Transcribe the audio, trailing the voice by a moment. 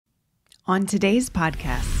on today's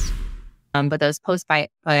podcast. But those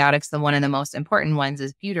postbiotics, one of the most important ones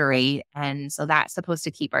is butyrate. And so that's supposed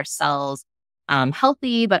to keep our cells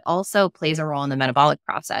healthy, but also plays a role in the metabolic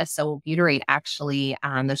process. So butyrate actually,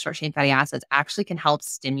 the short chain fatty acids actually can help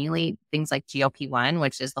stimulate things like GLP-1,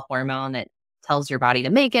 which is the hormone that tells your body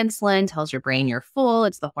to make insulin, tells your brain you're full.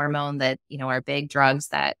 It's the hormone that, our big drugs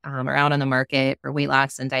that are out on the market for weight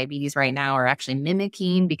loss and diabetes right now are actually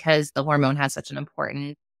mimicking, because the hormone has such an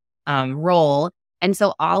important role. And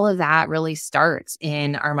so all of that really starts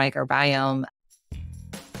in our microbiome.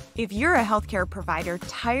 If you're a healthcare provider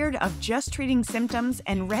tired of just treating symptoms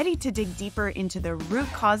and ready to dig deeper into the root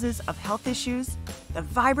causes of health issues, the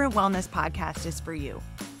Vibrant Wellness Podcast is for you.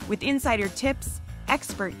 With insider tips,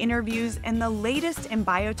 expert interviews, and the latest in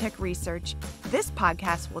biotech research, this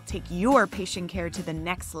podcast will take your patient care to the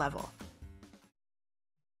next level.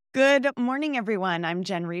 Good morning, everyone. I'm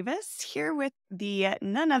Jen Rivas, here with the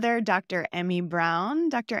none other Dr. Emmy Brown.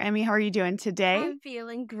 Dr. Emmy, how are you doing today? I'm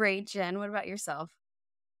feeling great, Jen. What about yourself?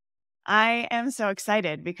 I am so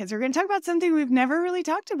excited because we're going to talk about something we've never really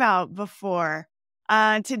talked about before.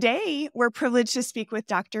 Today, we're privileged to speak with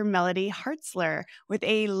Dr. Melody Hartzler with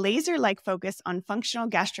a laser-like focus on functional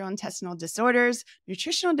gastrointestinal disorders,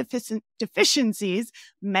 nutritional deficiencies,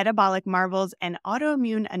 metabolic marvels, and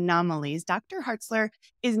autoimmune anomalies. Dr. Hartzler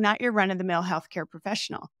is not your run-of-the-mill healthcare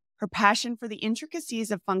professional. Her passion for the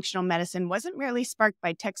intricacies of functional medicine wasn't merely sparked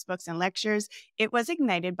by textbooks and lectures. It was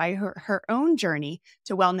ignited by her own journey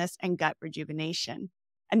to wellness and gut rejuvenation.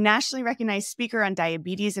 A nationally recognized speaker on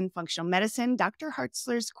diabetes and functional medicine, Dr.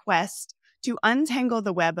 Hartzler's quest to untangle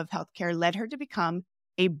the web of healthcare led her to become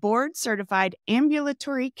a board-certified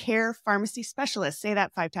ambulatory care pharmacy specialist. Say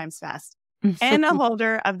that 5 times fast. And a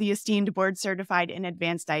holder of the esteemed board-certified in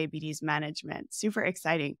advanced diabetes management. Super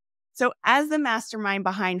exciting. So as the mastermind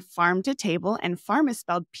behind Farm to Table, and Farm is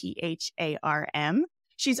spelled PHARM,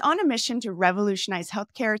 she's on a mission to revolutionize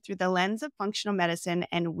healthcare through the lens of functional medicine,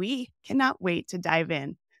 and we cannot wait to dive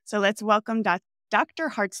in. So let's welcome Dr.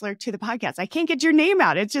 Hartzler to the podcast. I can't get your name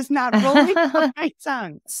out. It's just not rolling off my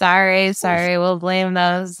tongue. Sorry. We'll blame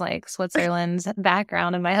those like Switzerland's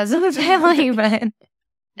background in my husband's family. But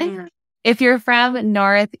if you're from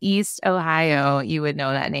Northeast Ohio, you would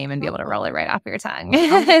know that name and be able to roll it right off your tongue.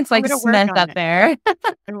 It's like Smith up there.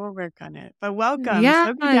 I will work on it. But welcome. Yeah,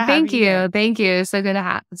 so thank you. Thank you. So good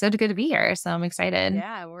to be here. So I'm excited.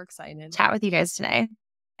 Yeah, we're excited. Chat with you guys today.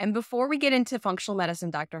 And before we get into functional medicine,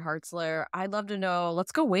 Dr. Hartzler, I'd love to know,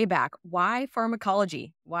 let's go way back. Why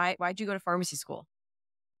pharmacology? Why'd you go to pharmacy school?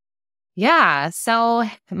 Yeah. So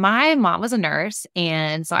my mom was a nurse.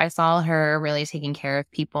 And so I saw her really taking care of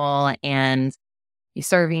people and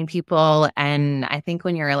serving people. And I think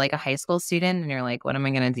when you're like a high school student and you're like, what am I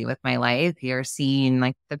going to do with my life? You're seeing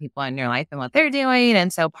like the people in your life and what they're doing.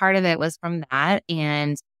 And so part of it was from that.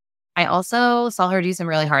 And I also saw her do some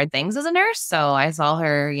really hard things as a nurse. So I saw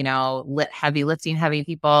her, lifting heavy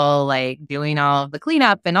people, like doing all of the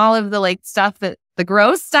cleanup and all of the like stuff that the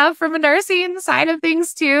gross stuff from a nursing side of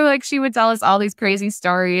things too. Like she would tell us all these crazy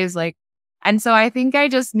stories. And so I think I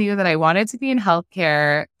just knew that I wanted to be in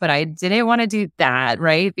healthcare, but I didn't want to do that,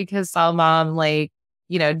 right? Because saw mom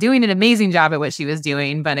doing an amazing job at what she was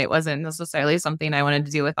doing, but it wasn't necessarily something I wanted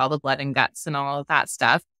to do with all the blood and guts and all of that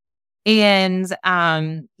stuff. And,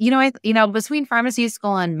 between pharmacy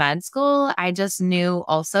school and med school, I just knew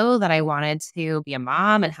also that I wanted to be a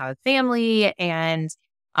mom and have a family. And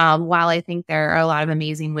while I think there are a lot of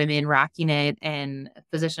amazing women rocking it in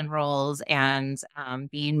physician roles and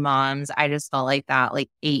being moms, I just felt like that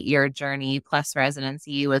 8-year journey plus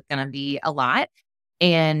residency was going to be a lot.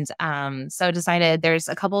 And so I decided there's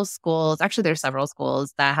a couple of schools, actually there's several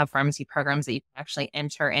schools that have pharmacy programs that you can actually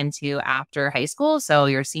enter into after high school. So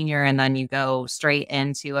you're a senior and then you go straight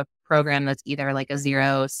into a program that's either like a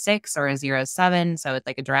 0-6 or a 0-7. So it's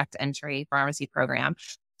like a direct entry pharmacy program.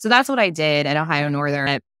 So that's what I did at Ohio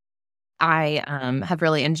Northern. I have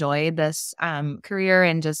really enjoyed this career,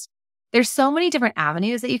 and just there's so many different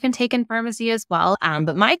avenues that you can take in pharmacy as well.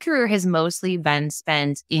 But my career has mostly been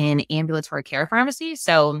spent in ambulatory care pharmacy.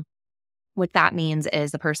 So what that means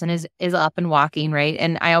is the person is up and walking, right?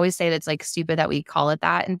 And I always say that's like stupid that we call it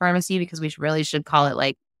that in pharmacy, because we really should call it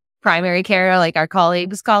like primary care, like our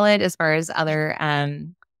colleagues call it, as far as other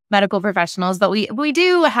medical professionals. But we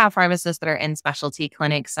do have pharmacists that are in specialty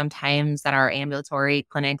clinics sometimes that are ambulatory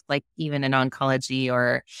clinics, like even in oncology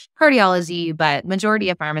or cardiology. But majority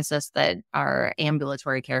of pharmacists that are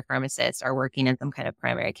ambulatory care pharmacists are working in some kind of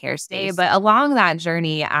primary care space. But along that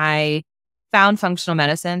journey, I found functional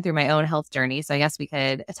medicine through my own health journey. So I guess we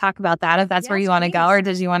could talk about that if that's where you want to go, or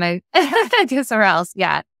did you want to go somewhere else?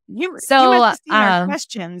 Yeah. You must have seen our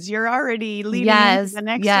questions. You're already leading into the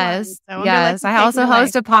next one. So yes. I also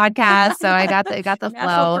host a podcast, so I got the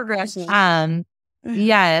flow. Progression.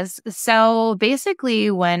 Yes. So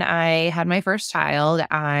basically, when I had my first child,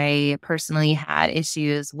 I personally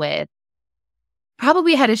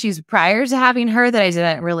probably had issues prior to having her that I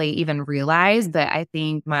didn't really even realize. But I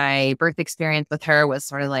think my birth experience with her was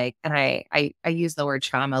sort of like, and I use the word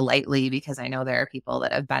trauma lightly because I know there are people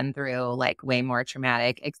that have been through like way more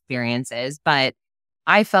traumatic experiences. But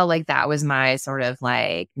I felt like that was my sort of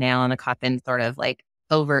like nail in the coffin, sort of like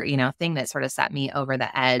thing that sort of set me over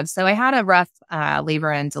the edge. So I had a rough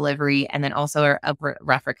labor and delivery, and then also a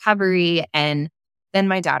rough recovery. And then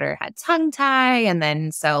my daughter had tongue tie. And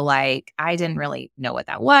then so like I didn't really know what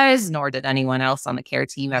that was, nor did anyone else on the care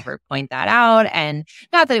team ever point that out. And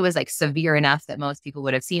not that it was like severe enough that most people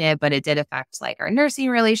would have seen it, but it did affect like our nursing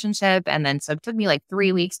relationship. And then so it took me like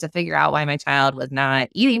 3 weeks to figure out why my child was not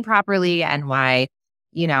eating properly and why,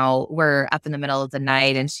 we're up in the middle of the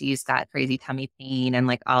night and she's got crazy tummy pain and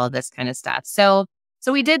like all of this kind of stuff. So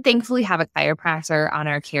we did thankfully have a chiropractor on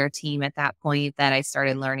our care team at that point that I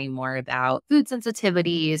started learning more about food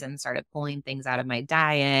sensitivities and started pulling things out of my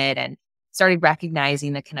diet and started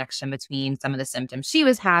recognizing the connection between some of the symptoms she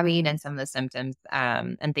was having and some of the symptoms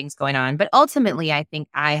and things going on. But ultimately, I think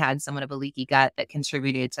I had somewhat of a leaky gut that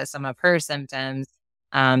contributed to some of her symptoms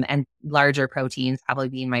and larger proteins probably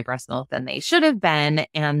being my breast milk than they should have been.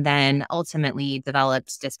 And then ultimately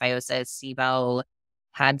developed dysbiosis, SIBO,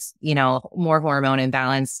 had, more hormone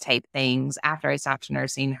imbalance type things. After I stopped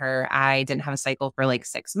nursing her, I didn't have a cycle for like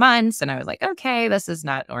 6 months. And I was like, okay, this is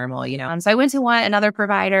not normal, So I went to another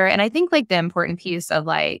provider. And I think like the important piece of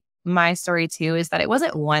like my story too is that it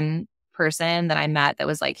wasn't one person that I met that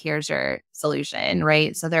was like, here's your solution,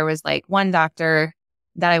 right? So there was like one doctor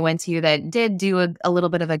that I went to that did do a little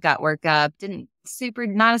bit of a gut workup,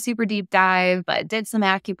 not a super deep dive, but did some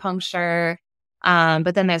acupuncture.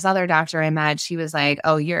 But then this other doctor I met, she was like,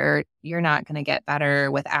 oh, you're not going to get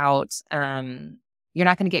better without, you're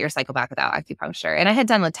not going to get your cycle back without acupuncture. And I had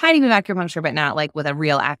done a tiny bit of acupuncture, but not like with a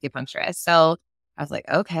real acupuncturist. So I was like,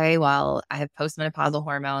 okay, well, I have postmenopausal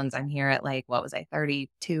hormones. I'm here at like,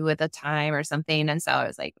 32 at the time or something. And so I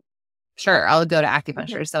was like, sure, I'll go to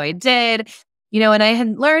acupuncture. So I did. And I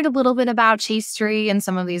had learned a little bit about chaste tree and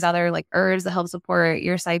some of these other like herbs that help support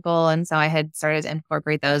your cycle. And so I had started to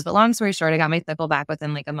incorporate those. But long story short, I got my cycle back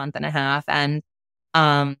within like a month and a half. And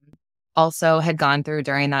also had gone through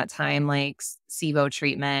during that time like SIBO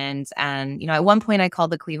treatment. And, at one point I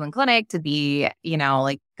called the Cleveland Clinic to be,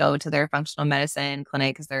 like go to their functional medicine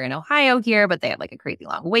clinic because they're in Ohio here, but they had like a crazy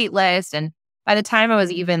long wait list. And by the time I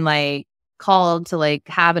was even like called to like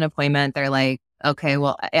have an appointment, they're like, okay,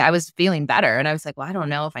 well, I was feeling better. And I was like, well, I don't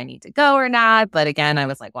know if I need to go or not. But again, I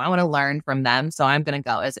was like, well, I want to learn from them. So I'm going to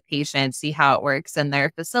go as a patient, see how it works in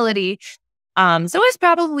their facility. So it was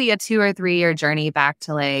probably a 2 or 3 year journey back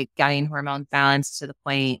to like getting hormones balanced to the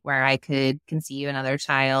point where I could conceive another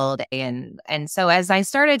child. And so as I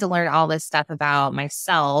started to learn all this stuff about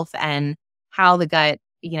myself and how the gut,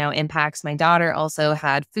 impacts, my daughter also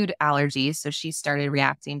had food allergies. So she started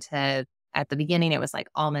reacting to, at the beginning, it was like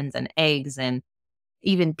almonds and eggs and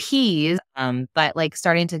even peas, but like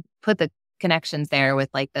starting to put the connections there with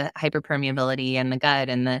like the hyperpermeability and the gut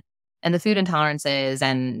and the food intolerances.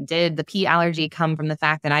 And did the pea allergy come from the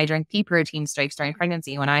fact that I drank pea protein shakes during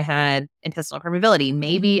pregnancy when I had intestinal permeability?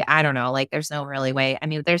 Maybe, I don't know. Like there's no really way. I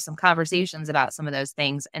mean, there's some conversations about some of those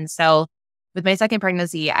things. And so with my second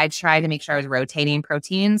pregnancy, I tried to make sure I was rotating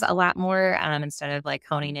proteins a lot more instead of like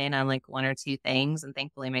honing in on like 1 or 2 things. And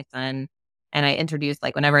thankfully my son, and I introduced,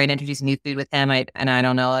 like, whenever I'd introduce new food with him, I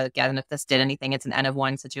don't know, again, if this did anything, it's an N of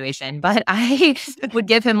 1 situation, but I would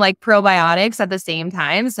give him like probiotics at the same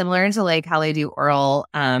time, similar to like how they do oral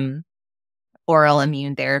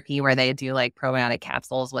immune therapy, where they do like probiotic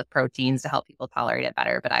capsules with proteins to help people tolerate it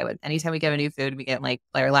better. But anytime we give a new food, we get like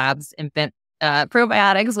Claire Labs infant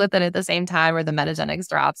probiotics with it at the same time, or the Metagenics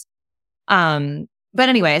drops. But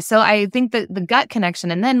anyway, so I think that the gut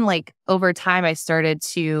connection, and then like over time, I started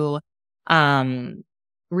to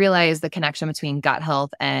realize the connection between gut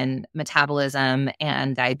health and metabolism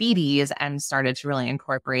and diabetes, and started to really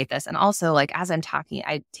incorporate this. And also, like, as I'm talking,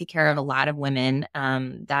 I take care of a lot of women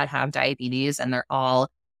that have diabetes, and they're all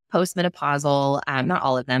postmenopausal. Not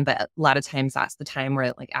all of them, but a lot of times that's the time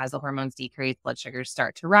where, like, as the hormones decrease, blood sugars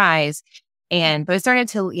start to rise. But I started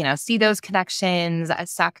to, see those connections. I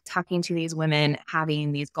started talking to these women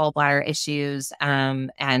having these gallbladder issues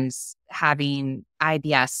and having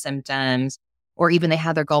IBS symptoms, or even they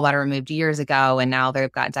had their gallbladder removed years ago and now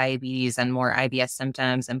they've got diabetes and more IBS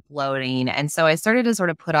symptoms and bloating. And so I started to sort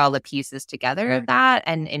of put all the pieces together of that.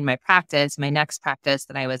 And in my practice, my next practice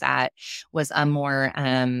that I was at was a more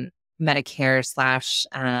Medicare slash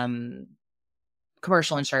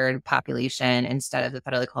commercial insured population instead of the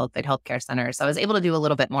federally qualified healthcare center. So I was able to do a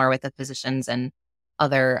little bit more with the physicians and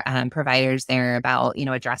other providers there about,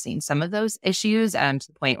 addressing some of those issues to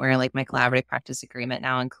the point where like my collaborative practice agreement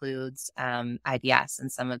now includes IBS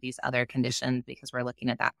and some of these other conditions because we're looking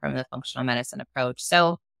at that from the functional medicine approach.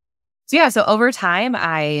 So over time,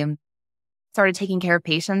 I started taking care of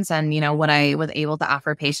patients. And, what I was able to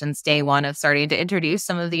offer patients day one of starting to introduce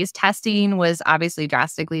some of these testing was obviously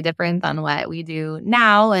drastically different than what we do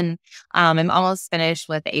now. And I'm almost finished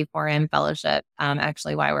with the A4M fellowship.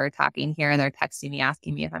 Actually, while we're talking here, they're texting me,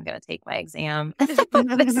 asking me if I'm going to take my exam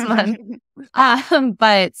this month.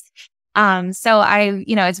 So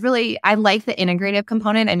it's really, I like the integrative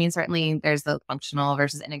component. I mean, certainly there's the functional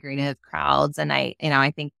versus integrative crowds. And I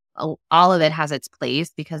think all of it has its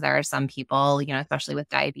place because there are some people, especially with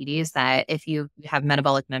diabetes, that if you have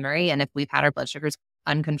metabolic memory and if we've had our blood sugars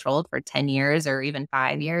uncontrolled for 10 years or even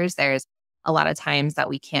 5 years, there's a lot of times that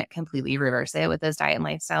we can't completely reverse it with those diet and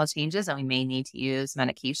lifestyle changes. And we may need to use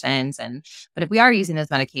medications. But if we are using those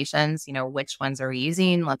medications, which ones are we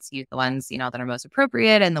using? Let's use the ones, that are most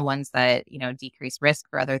appropriate and the ones that, decrease risk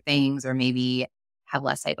for other things, or maybe have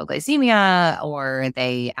less hypoglycemia, or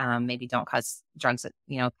they maybe don't cause drugs that,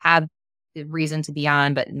 have the reason to be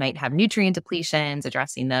on, but might have nutrient depletions,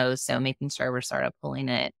 addressing those. So making sure we're sort of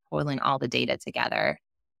pulling all the data together.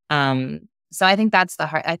 So I think that's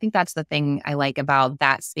the thing I like about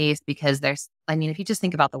that space, because if you just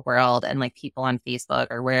think about the world and like people on Facebook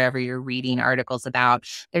or wherever you're reading articles about,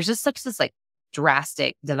 there's just such this like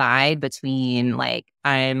drastic divide between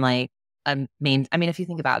if you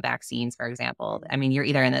think about vaccines, for example, you're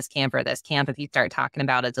either in this camp or this camp. If you start talking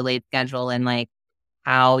about a delayed schedule and like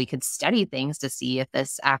how we could study things to see if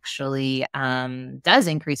this actually does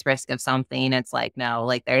increase risk of something, it's like, no,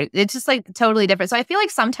 like it's just like totally different. So I feel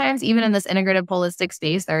like sometimes even in this integrative holistic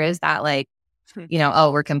space, there is that like,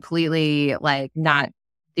 we're completely like not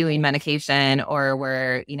doing medication, or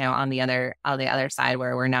we're, on the other side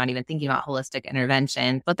where we're not even thinking about holistic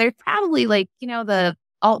intervention. But there's probably like, the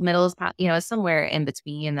alt middle is, somewhere in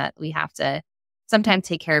between, that we have to sometimes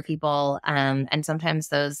take care of people. And sometimes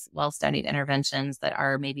those well-studied interventions that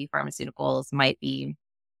are maybe pharmaceuticals might be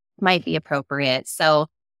appropriate. So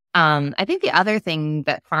I think the other thing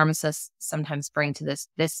that pharmacists sometimes bring to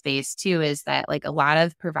this space too is that like a lot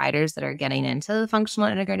of providers that are getting into the functional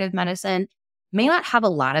integrative medicine may not have a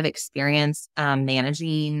lot of experience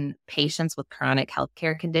managing patients with chronic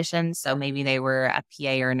healthcare conditions. So maybe they were a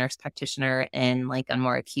PA or a nurse practitioner in like a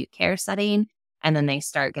more acute care setting. And then they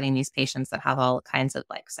start getting these patients that have all kinds of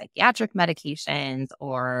like psychiatric medications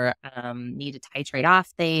or need to titrate off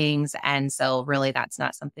things. And so really that's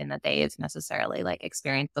not something that they've necessarily like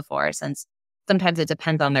experienced before, since sometimes it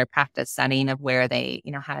depends on their practice setting of where they,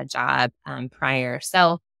 had a job prior.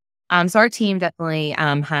 So our team definitely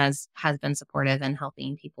has been supportive in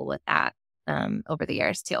helping people with that over the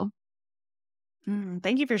years too.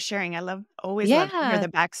 Thank you for sharing. I always love to hear the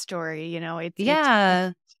backstory.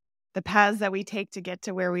 It's the paths that we take to get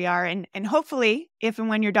to where we are. And hopefully, if and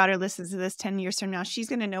when your daughter listens to this 10 years from now, she's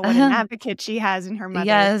going to know what an advocate she has in her mother.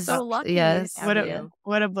 Yes. So lucky. Yes.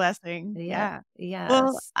 What a blessing. Yeah. Yes.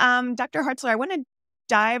 Well, Dr. Hartzler, I want to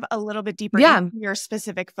dive a little bit deeper into your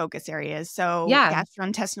specific focus areas. So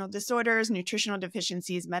gastrointestinal disorders, nutritional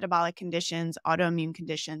deficiencies, metabolic conditions, autoimmune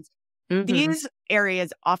conditions. Mm-hmm. These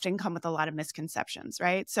areas often come with a lot of misconceptions,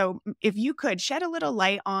 right? So if you could shed a little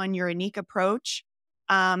light on your unique approach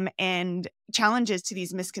and challenges to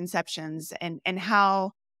these misconceptions and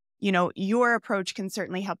how, your approach can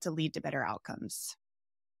certainly help to lead to better outcomes.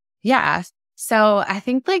 Yeah. So I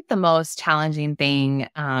think like the most challenging thing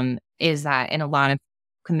is that in a lot of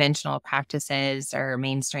conventional practices or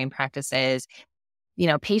mainstream practices,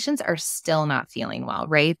 patients are still not feeling well,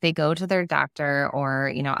 right? They go to their doctor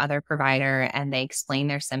or, other provider and they explain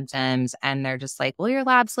their symptoms and they're just like, well, your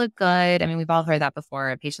labs look good. We've all heard that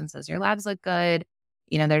before. A patient says, your labs look good.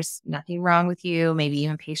 There's nothing wrong with you. Maybe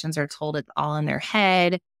even patients are told it's all in their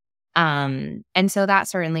head. And so that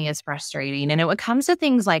certainly is frustrating. And when it comes to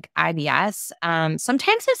things like IBS,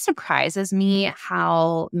 sometimes it surprises me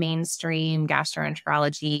how mainstream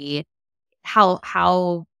gastroenterology,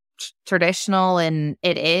 how traditional and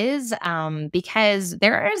it is, because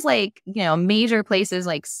there is like, major places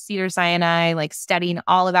like Cedars-Sinai, like studying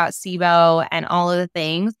all about SIBO and all of the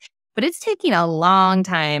things. But it's taking a long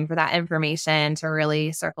time for that information to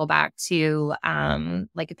really circle back to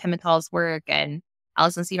like Pimentel's work and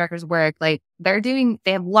Alison Seedorfer's work. Like they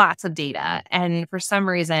have lots of data. And for some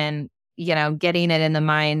reason, getting it in the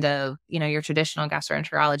mind of, your traditional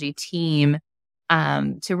gastroenterology team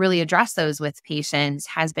to really address those with patients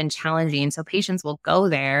has been challenging. So patients will go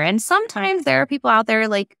there. And sometimes there are people out there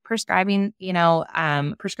like prescribing,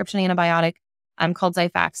 prescription antibiotic called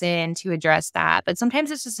Xifaxan to address that. But sometimes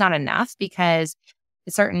it's just not enough because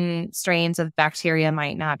certain strains of bacteria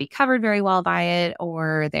might not be covered very well by it,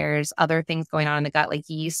 or there's other things going on in the gut like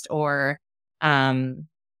yeast or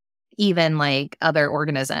even like other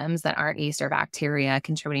organisms that aren't yeast or bacteria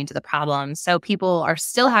contributing to the problem. So people are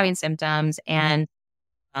still having symptoms and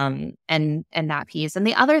that piece. And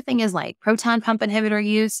the other thing is like proton pump inhibitor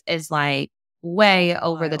use is like way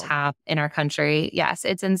over the top in our country. Yes,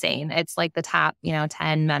 it's insane. It's like the top,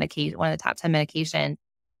 10 medication, one of the top 10 medications.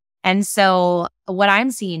 And so what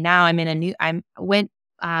I'm seeing now, I'm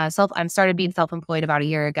started being self-employed about a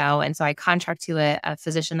year ago. And so I contract to a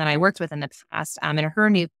physician that I worked with in the past in her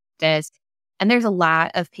new practice. And there's a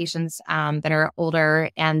lot of patients that are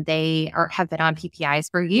older and have been on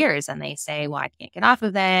PPIs for years. And they say, well, I can't get off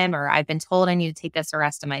of them, or I've been told I need to take this the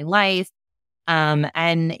rest of my life.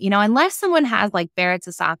 Unless someone has like Barrett's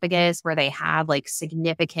esophagus where they have like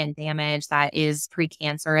significant damage that is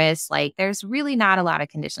precancerous, like there's really not a lot of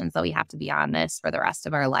conditions that we have to be on this for the rest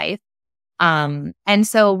of our life. And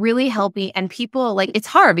so really helping, and people like, it's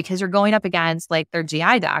hard because you're going up against like their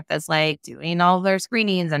GI doc that's like doing all their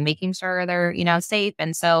screenings and making sure they're, safe.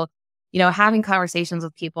 And so, having conversations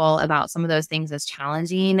with people about some of those things is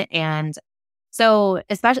challenging. And so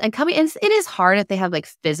especially, it is hard if they have like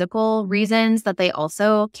physical reasons that they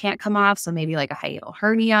also can't come off. So maybe like a hiatal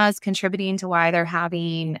hernia is contributing to why they're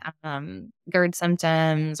having GERD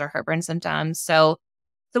symptoms or heartburn symptoms. So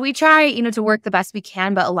we try, to work the best we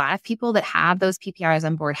can, but a lot of people that have those PPIs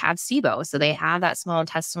on board have SIBO. So they have that small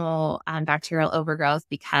intestinal bacterial overgrowth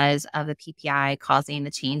because of the PPI causing the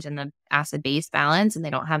change in the acid-base balance, and they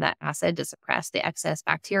don't have that acid to suppress the excess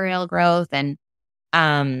bacterial growth. And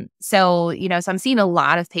so I'm seeing a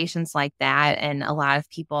lot of patients like that and a lot of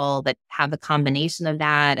people that have the combination of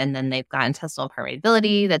that. And then they've got intestinal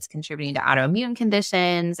permeability that's contributing to autoimmune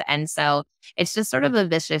conditions. And so it's just sort of a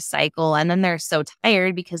vicious cycle. And then they're so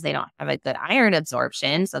tired because they don't have a good iron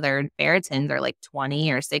absorption. So their ferritins are like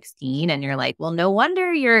 20 or 16. And you're like, well, no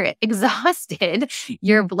wonder you're exhausted.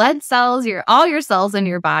 Your blood cells, all your cells in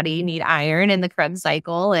your body need iron in the Krebs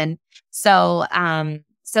cycle. And so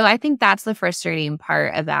I think that's the frustrating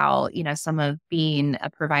part about, some of being a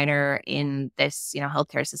provider in this,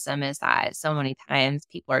 healthcare system is that so many times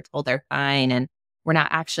people are told they're fine and we're not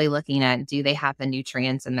actually looking at, do they have the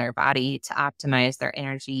nutrients in their body to optimize their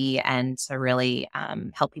energy and to really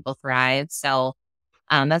help people thrive. So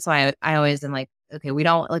that's why I always am like, okay, we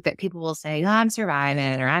don't like that. People will say, oh, I'm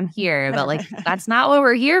surviving or I'm here, but like, that's not what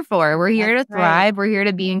we're here for. We're here to thrive. Right. We're here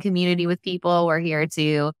to be in community with people. We're here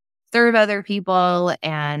to serve other people.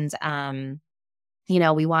 And,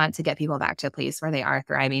 we want to get people back to a place where they are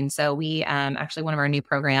thriving. So we actually, one of our new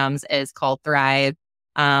programs is called Thrive.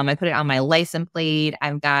 I put it on my license plate.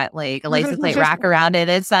 I've got like a license plate rack around it.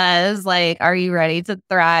 It says like, are you ready to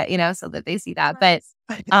thrive? So that they see that.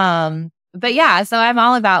 But yeah, so I'm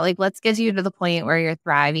all about like, let's get you to the point where you're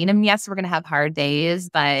thriving. And yes, we're going to have hard days,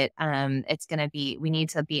 but we need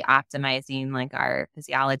to be optimizing like our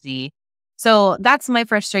physiology. So that's my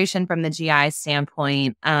frustration from the GI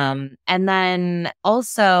standpoint. And then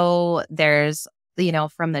also there's,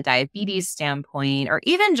 from the diabetes standpoint, or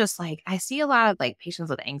even just like, I see a lot of like patients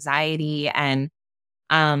with anxiety and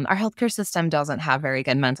our healthcare system doesn't have very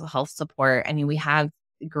good mental health support. I mean, we have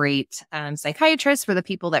great psychiatrists for the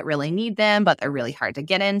people that really need them, but they're really hard to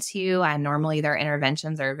get into. And normally their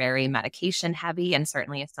interventions are very medication heavy. And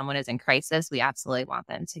certainly if someone is in crisis, we absolutely want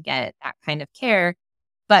them to get that kind of care.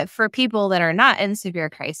 But for people that are not in severe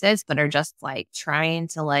crisis, but are just like trying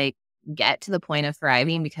to like get to the point of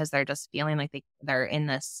thriving because they're just feeling like they're in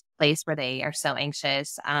this place where they are so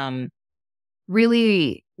anxious,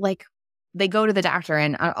 really like they go to the doctor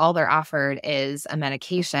and all they're offered is a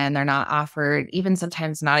medication. They're not offered, even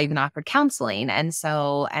sometimes not even offered counseling. And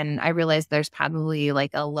I realize there's probably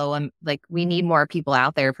like we need more people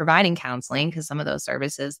out there providing counseling because some of those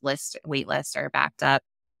services wait lists are backed up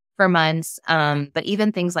for months. But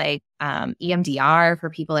even things like EMDR for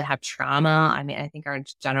people that have trauma. I mean, I think our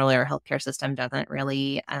healthcare system doesn't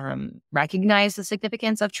really recognize the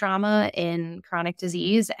significance of trauma in chronic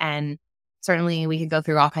disease. And certainly we could go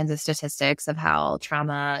through all kinds of statistics of how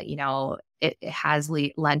trauma, it has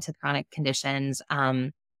led to chronic conditions.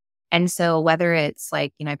 And so whether it's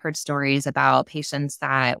like, I've heard stories about patients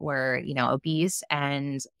that were, obese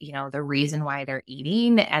and, the reason why they're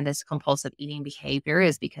eating and this compulsive eating behavior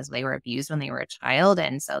is because they were abused when they were a child.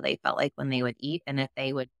 And so they felt like when they would eat and if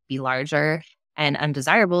they would be larger and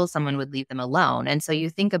undesirable, someone would leave them alone. And so you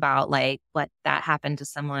think about like what that happened to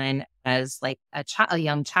someone as like a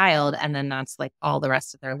young child, and then that's like all the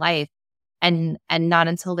rest of their life. And not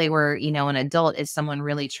until they were, an adult is someone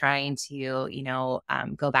really trying to,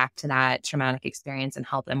 go back to that traumatic experience and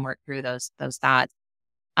help them work through those thoughts.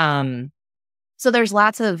 So there's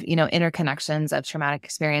lots of, interconnections of traumatic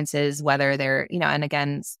experiences, whether they're, and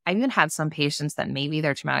again, I even had some patients that maybe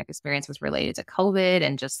their traumatic experience was related to COVID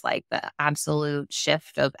and just like the absolute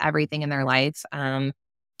shift of everything in their life.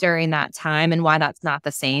 During that time, and why that's not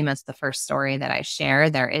the same as the first story that I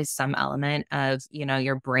shared, there is some element of,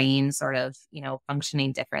 your brain sort of,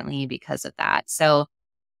 functioning differently because of that. So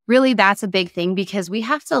really that's a big thing because we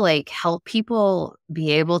have to like help people be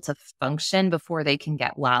able to function before they can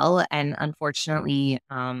get well. And unfortunately,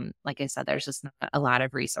 like I said, there's just not a lot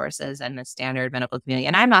of resources in the standard medical community.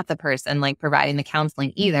 And I'm not the person like providing the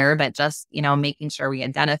counseling either, but just, making sure we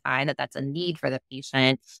identify that that's a need for the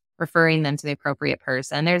patient, referring them to the appropriate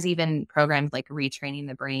person. There's even programs like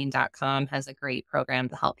retrainingthebrain.com has a great program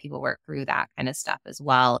to help people work through that kind of stuff as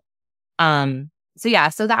well. So yeah,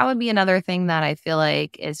 so that would be another thing that I feel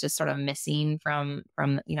like is just sort of missing from,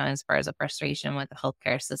 as far as a frustration with the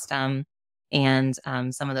healthcare system and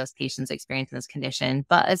some of those patients experiencing this condition.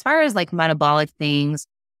 But as far as like metabolic things,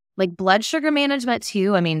 like blood sugar management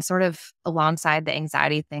too, I mean, sort of alongside the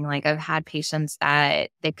anxiety thing, like I've had patients that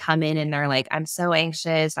they come in and they're like, I'm so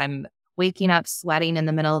anxious. I'm waking up sweating in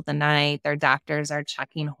the middle of the night. Their doctors are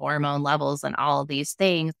checking hormone levels and all of these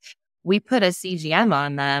things. We put a CGM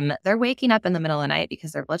on them. They're waking up in the middle of the night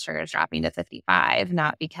because their blood sugar is dropping to 55,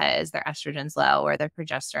 not because their estrogen's low or their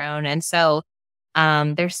progesterone. And so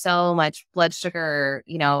there's so much blood sugar,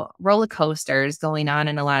 roller coasters going on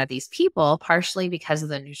in a lot of these people, partially because of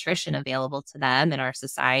the nutrition available to them in our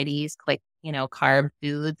societies, quick, carb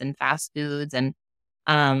foods and fast foods. And,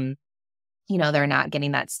 they're not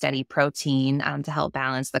getting that steady protein to help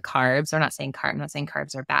balance the carbs. I'm not saying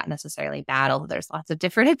carbs are bad, necessarily bad, although there's lots of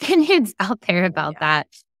different opinions out there about that.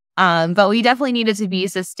 But we definitely need it to be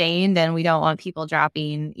sustained, and we don't want people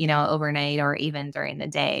dropping, overnight or even during the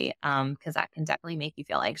day, because that can definitely make you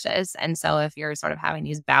feel anxious. And so if you're sort of having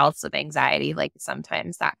these bouts of anxiety, like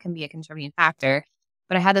sometimes that can be a contributing factor.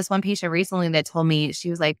 But I had this one patient recently that told me she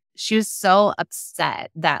was so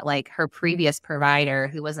upset that like her previous provider,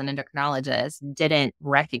 who was an endocrinologist, didn't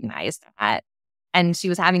recognize that. And she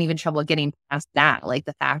was having even trouble getting past that, like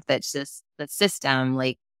the fact that just the system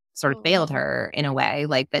like sort of failed her in a way,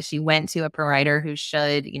 like that she went to a provider who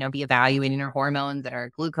should, be evaluating her hormones and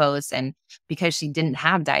her glucose. And because she didn't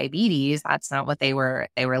have diabetes, that's not what they were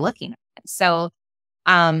looking at. So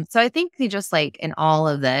I think we just like in all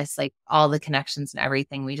of this, like all the connections and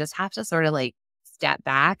everything, we just have to sort of like step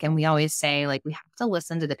back. And we always say like, we have to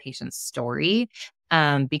listen to the patient's story.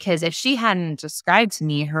 Because if she hadn't described to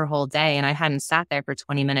me her whole day and I hadn't sat there for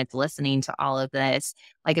 20 minutes listening to all of this,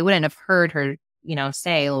 like I wouldn't have heard her,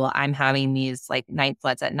 say, well, I'm having these like night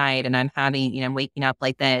sweats at night and I'm having, waking up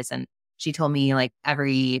like this. And she told me like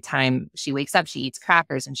every time she wakes up, she eats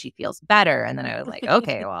crackers and she feels better. And then I was like,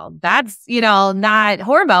 okay, well, that's, not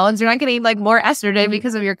hormones. You're not getting like more estrogen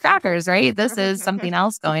because of your crackers, right? This is something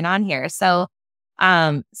else going on here. So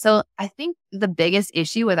I think the biggest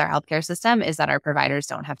issue with our healthcare system is that our providers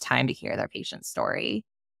don't have time to hear their patient's story.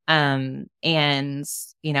 And,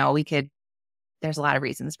 there's a lot of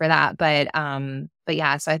reasons for that, but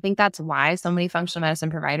yeah, so I think that's why so many functional medicine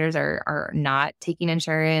providers are not taking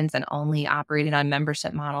insurance and only operating on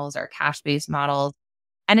membership models or cash-based models.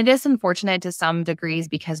 And it is unfortunate to some degrees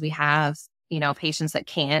because we have, patients that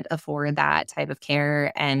can't afford that type of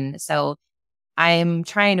care. And so I'm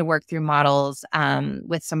trying to work through models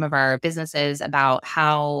with some of our businesses about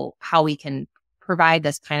how we can provide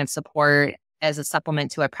this kind of support as a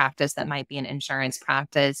supplement to a practice that might be an insurance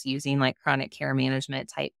practice using like chronic care management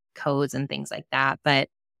type codes and things like that. But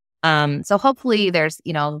so hopefully there's,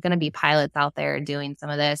 going to be pilots out there doing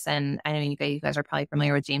some of this. And I know you guys are probably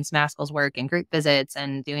familiar with James Maskell's work and group visits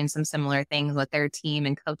and doing some similar things with their team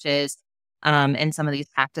and coaches in some of these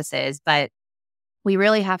practices. But we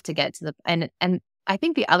really have to get to the, and I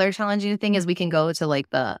think the other challenging thing is we can go to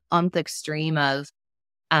like the nth extreme of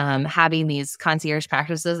having these concierge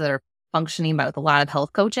practices that are functioning with a lot of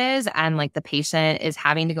health coaches, and like the patient is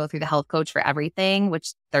having to go through the health coach for everything,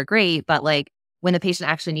 which they're great. But like when the patient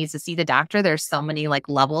actually needs to see the doctor, there's so many like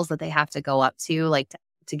levels that they have to go up to, like to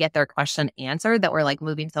to get their question answered that we're like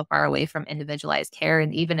moving so far away from individualized care.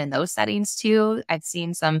 And even in those settings too, I've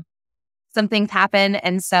seen some things happen.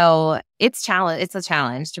 And so it's a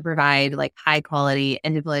challenge to provide like high quality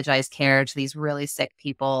individualized care to these really sick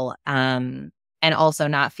people. And also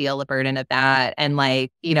not feel the burden of that and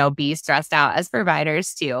like, be stressed out as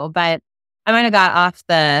providers too. But I might have got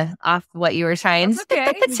off what you were trying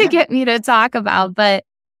to get me to talk about. But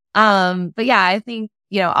yeah, I think,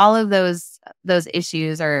 all of those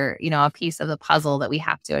issues are, a piece of the puzzle that we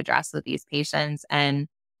have to address with these patients. And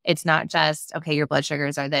it's not just, okay, your blood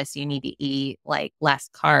sugars are this, you need to eat like less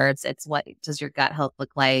carbs. It's what does your gut health look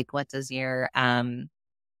like? What does your,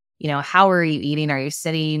 how are you eating? Are you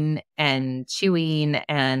sitting and chewing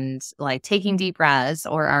and like taking deep breaths,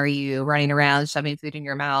 or are you running around shoving food in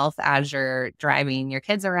your mouth as you're driving your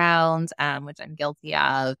kids around, which I'm guilty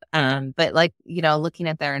of. But like, looking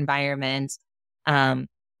at their environment,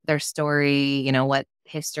 their story, what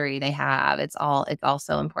history they have, it's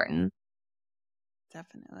also important.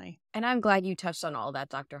 Definitely. And I'm glad you touched on all that,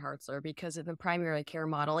 Dr. Hartzler, because in the primary care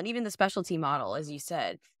model and even the specialty model, as you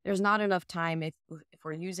said, there's not enough time if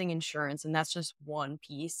we're using insurance, and that's just one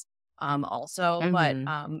piece. Also, but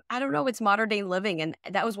I don't know, it's modern day living, and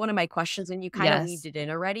that was one of my questions, and you kind of weaved it in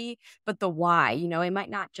already. But the why, it might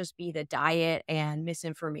not just be the diet and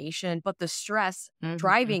misinformation, but the stress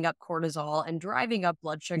driving up cortisol and driving up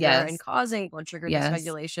blood sugar and causing blood sugar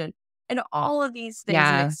dysregulation, and all of these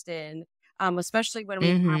things mixed in. Especially when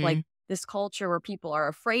we have like this culture where people are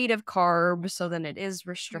afraid of carbs, so then it is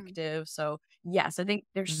restrictive. So yes, I think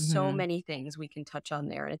there's so many things we can touch on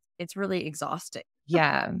there, and it's really exhausting.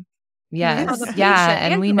 Yeah. Yes. Yeah.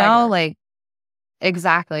 And we know like,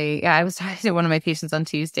 exactly. Yeah. I was talking to one of my patients on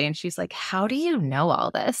Tuesday, and she's like, how do you know all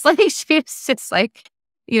this? Like she's just like,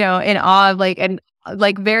 in awe of like, and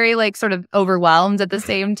like very like sort of overwhelmed at the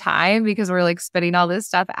same time because we're like spitting all this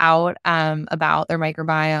stuff out about their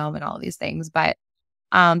microbiome and all these things. But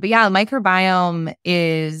yeah, microbiome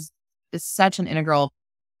is such an integral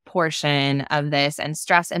portion of this, and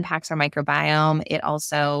stress impacts our microbiome. It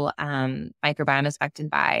also microbiome is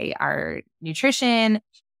affected by our nutrition,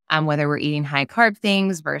 whether we're eating high carb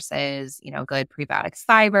things versus, good prebiotic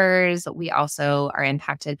fibers. We also are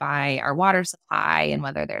impacted by our water supply and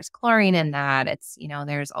whether there's chlorine in that. It's,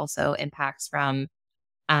 there's also impacts from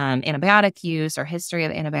antibiotic use or history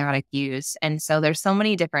of antibiotic use. And so there's so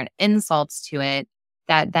many different insults to it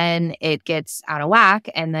that then it gets out of whack.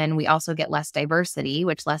 And then we also get less diversity,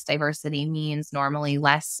 which less diversity means normally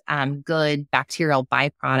less good bacterial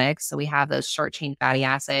byproducts. So we have those short chain fatty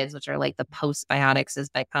acids, which are like the postbiotics has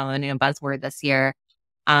become a new buzzword this year.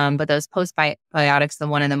 But those postbiotics,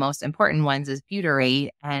 one of the most important ones is butyrate.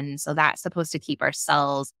 And so that's supposed to keep our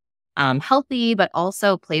cells healthy, but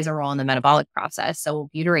also plays a role in the metabolic process. So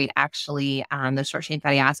butyrate actually, the short chain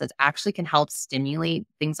fatty acids actually can help stimulate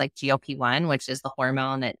things like GLP-1, which is the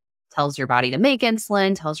hormone that tells your body to make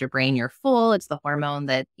insulin, tells your brain you're full. It's the hormone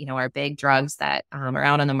that, our big drugs that are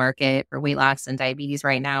out on the market for weight loss and diabetes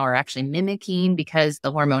right now are actually mimicking because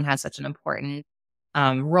the hormone has such an important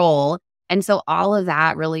role. And so all of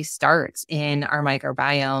that really starts in our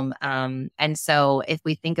microbiome. And so if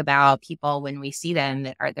we think about people when we see them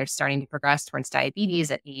they're starting to progress towards diabetes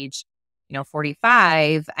at age,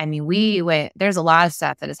 45, I mean, there's a lot of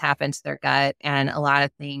stuff that has happened to their gut and a lot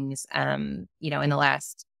of things, in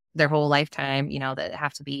their whole lifetime, that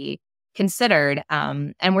have to be considered.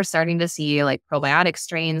 And we're starting to see like probiotic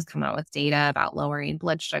strains come out with data about lowering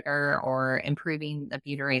blood sugar or improving the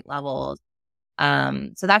butyrate levels.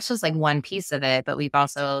 So that's just like one piece of it, but we've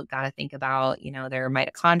also got to think about, their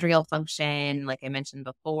mitochondrial function, like I mentioned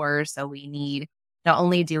before. So not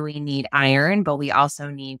only do we need iron, but we also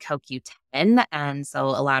need CoQ10. And so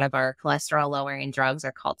a lot of our cholesterol lowering drugs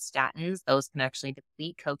are called statins. Those can actually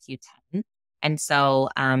deplete CoQ10. And so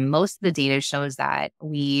most of the data shows that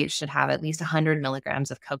we should have at least 100 milligrams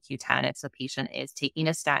of CoQ10 if the patient is taking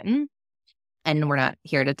a statin. And we're not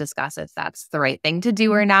here to discuss if that's the right thing to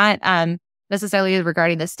do or not. Necessarily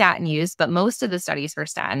regarding the statin use, but most of the studies for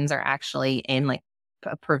statins are actually in like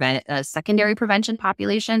a secondary prevention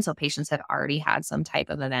population. So patients have already had some type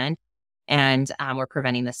of event, and we're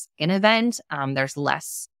preventing the second event. There's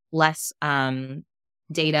less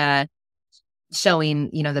data showing,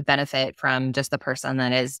 the benefit from just the person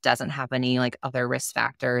that doesn't have any like other risk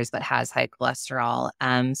factors, but has high cholesterol.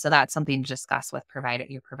 So that's something to discuss with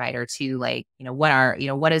your provider too. Like,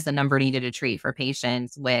 what is the number needed to treat for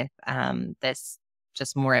patients with this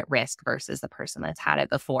just more at risk versus the person that's had it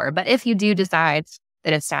before. But if you do decide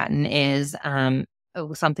that a statin is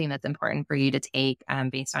something that's important for you to take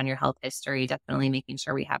based on your health history, definitely making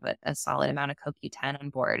sure we have a solid amount of CoQ10 on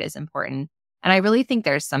board is important. And I really think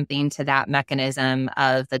there's something to that mechanism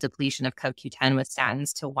of the depletion of CoQ10 with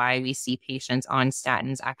statins to why we see patients on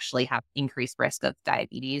statins actually have increased risk of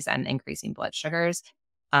diabetes and increasing blood sugars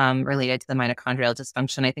related to the mitochondrial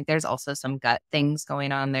dysfunction. I think there's also some gut things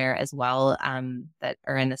going on there as well that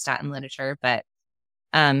are in the statin literature. But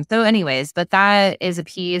but that is a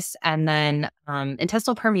piece. And then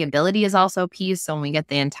intestinal permeability is also a piece. So when we get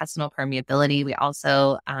the intestinal permeability, we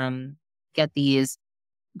also get these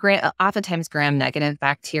oftentimes gram-negative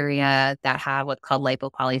bacteria that have what's called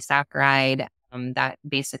lipopolysaccharide that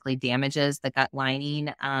basically damages the gut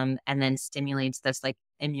lining and then stimulates this like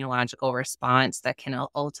immunological response that can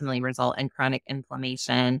ultimately result in chronic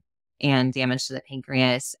inflammation and damage to the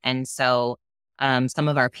pancreas. And so some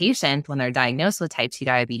of our patients, when they're diagnosed with type 2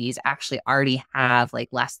 diabetes, actually already have like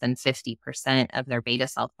less than 50% of their beta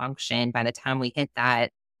cell function by the time we hit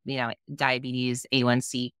that, diabetes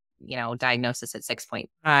A1C diagnosis at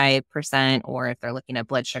 6.5%, or if they're looking at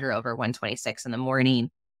blood sugar over 126 in the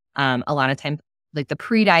morning. A lot of times, like the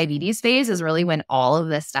pre-diabetes phase is really when all of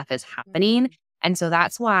this stuff is happening. And so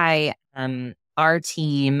that's why our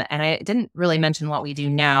team, and I didn't really mention what we do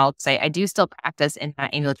now, because I do still practice in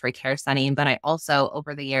that ambulatory care setting, but I also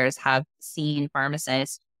over the years have seen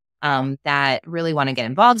pharmacists that really want to get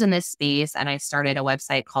involved in this space. And I started a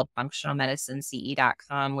website called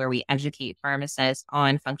functionalmedicinece.com where we educate pharmacists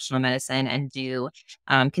on functional medicine and do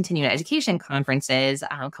continuing education conferences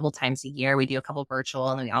a couple times a year. We do a couple virtual,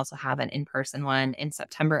 and then we also have an in-person one in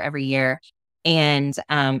September every year. And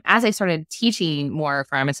as I started teaching more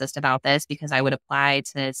pharmacists about this, because I would apply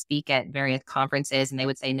to speak at various conferences and they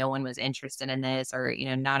would say no one was interested in this or,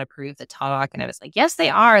 not approve the talk. And I was like, yes,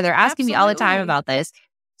 they are. They're asking me all the time about this.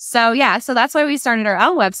 So that's why we started our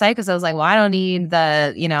own website, because I was like, well, I don't need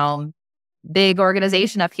the, big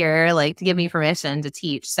organization up here, like to give me permission to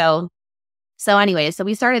teach. So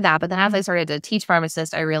we started that. But then as I started to teach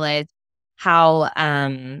pharmacists, I realized how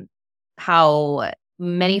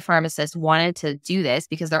many pharmacists wanted to do this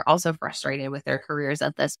because they're also frustrated with their careers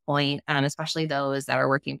at this point, especially those that are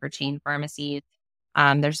working for chain pharmacies.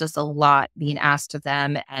 There's just a lot being asked of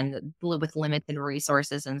them, and with limited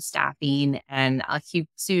resources and staffing and a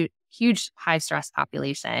huge high stress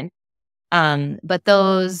population. So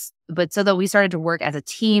that we started to work as a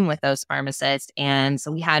team with those pharmacists. And so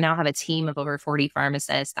we now have a team of over 40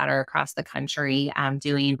 pharmacists that are across the country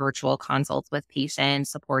doing virtual consults with patients,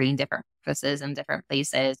 supporting different offices in different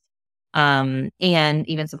places. And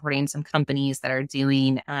even supporting some companies that are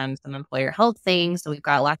doing some employer health things. So we've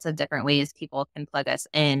got lots of different ways people can plug us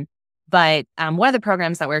in. But one of the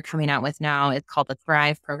programs that we're coming out with now is called the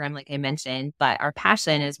Thrive program, like I mentioned. But our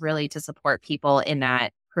passion is really to support people in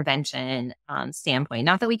that prevention standpoint.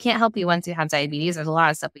 Not that we can't help you once you have diabetes. There's a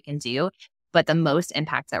lot of stuff we can do. But the most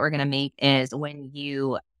impact that we're going to make is when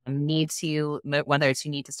you need to, whether it's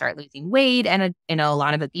you need to start losing weight, and a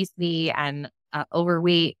lot of obesity and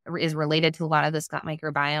overweight is related to a lot of this gut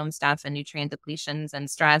microbiome stuff and nutrient depletions and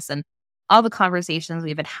stress and all the conversations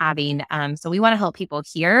we've been having. So we want to help people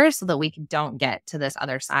here so that we don't get to this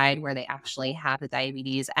other side where they actually have the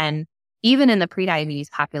diabetes. And even in the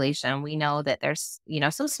pre-diabetes population, we know that there's,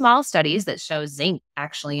 some small studies that show zinc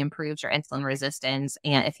actually improves your insulin resistance.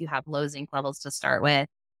 And if you have low zinc levels to start with,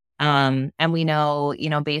 and we know,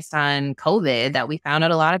 based on COVID, that we found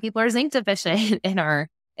out a lot of people are zinc deficient in our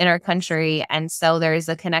country. And so there's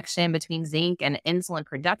a connection between zinc and insulin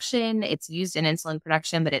production. It's used in insulin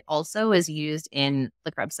production, but it also is used in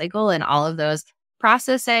the Krebs cycle and all of those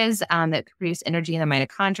processes that produce energy in the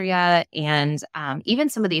mitochondria. And even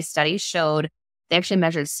some of these studies showed they actually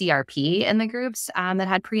measured CRP in the groups that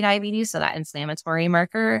had prediabetes, so that inflammatory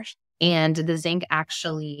marker. And the zinc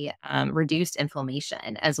actually reduced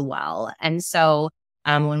inflammation as well. And so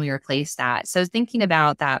when we replaced that, so thinking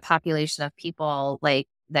about that population of people like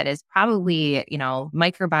that is probably,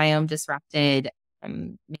 microbiome disrupted,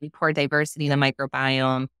 maybe poor diversity in the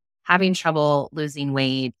microbiome, having trouble losing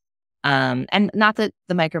weight. And not that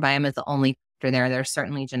the microbiome is the only factor there. There's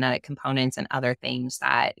certainly genetic components and other things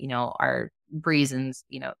that, are reasons,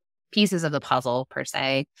 pieces of the puzzle per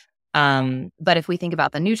se. But if we think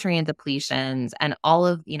about the nutrient depletions and all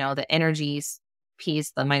of, the energy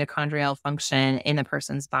piece, the mitochondrial function in the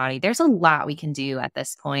person's body, there's a lot we can do at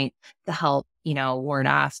this point to help, ward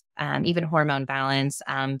off even hormone balance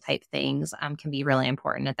type things can be really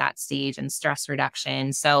important at that stage, and stress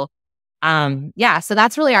reduction. So so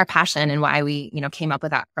that's really our passion and why we, came up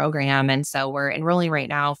with that program. And so we're enrolling right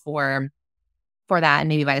now for that. And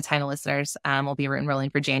maybe by the time the listeners will be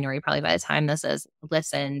enrolling for January, probably by the time this is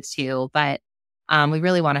listened to. But We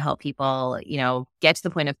really want to help people, get to the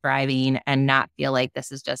point of thriving and not feel like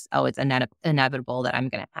this is just, oh, it's inevitable that I'm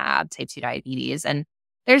going to have type 2 diabetes. And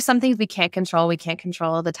there's some things we can't control. We can't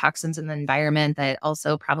control the toxins in the environment that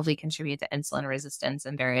also probably contribute to insulin resistance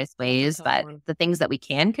in various ways. But the things that we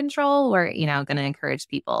can control, we're, going to encourage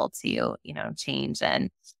people to, change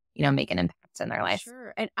and, make an impact in their life.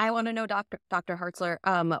 Sure. And I want to know, Dr. Hartzler,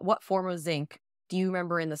 what form of zinc do you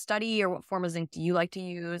remember in the study, or what form of zinc do you like to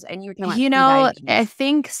use? And you were talking about I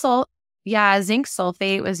think zinc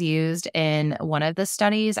sulfate was used in one of the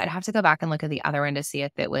studies. I'd have to go back and look at the other one to see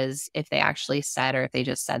if they actually said, or if they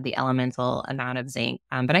just said the elemental amount of zinc.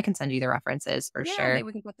 But I can send you the references for sure. Maybe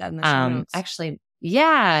we can put that in the show notes. Actually,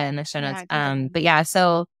 in the show notes. But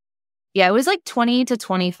so it was like 20 to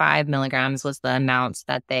 25 milligrams was the amount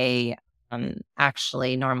that they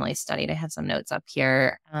actually normally studied. I have some notes up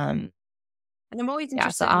here. And I'm always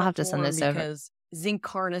interested. So I'll have to send this over. Because zinc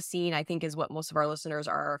carnosine, I think, is what most of our listeners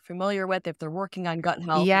are familiar with if they're working on gut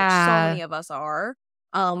health, which so many of us are.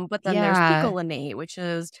 But then there's picolinate, which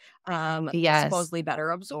is supposedly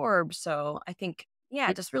better absorbed. So I think,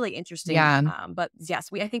 just really interesting. But yes,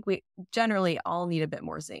 I think we generally all need a bit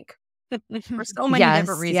more zinc for so many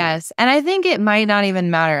different reasons. Yes. And I think it might not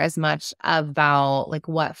even matter as much about like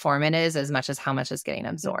what form it is as much as how much is getting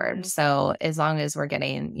absorbed. So as long as we're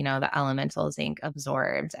getting, the elemental zinc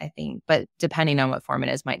absorbed, I think, but depending on what form it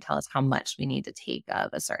is might tell us how much we need to take of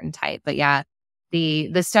a certain type. But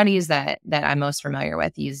the studies that I'm most familiar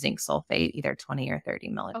with use zinc sulfate, either 20 or 30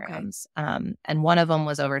 milligrams. And one of them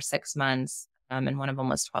was over 6 months, and one of them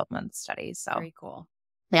was 12-month studies. So very cool.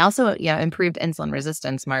 They also, improved insulin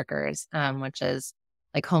resistance markers, which is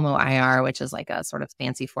like HOMO-IR, which is like a sort of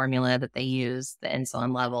fancy formula that they use, the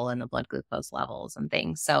insulin level and the blood glucose levels and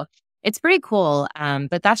things. So it's pretty cool.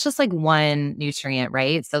 But that's just like one nutrient,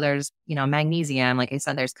 right? So there's, magnesium, like I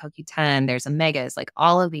said, there's CoQ10, there's omegas, like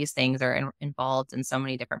all of these things are involved in so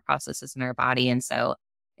many different processes in our body. And so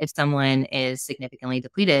if someone is significantly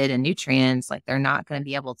depleted in nutrients, like they're not going to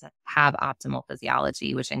be able to have optimal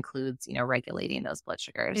physiology, which includes, regulating those blood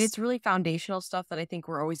sugars. It's really foundational stuff that I think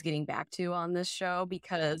we're always getting back to on this show,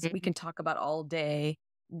 because we can talk about all day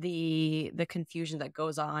the confusion that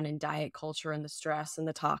goes on in diet culture and the stress and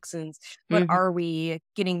the toxins. But are we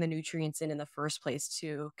getting the nutrients in the first place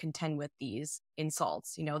to contend with these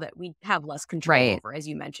insults, that we have less control over, as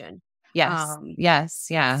you mentioned? Yes.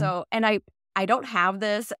 So, and I don't have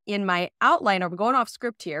this in my outline, or we're going off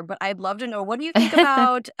script here, but I'd love to know, what do you think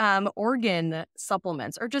about organ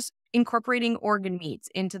supplements, or just incorporating organ meats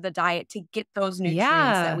into the diet to get those nutrients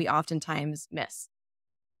that we oftentimes miss?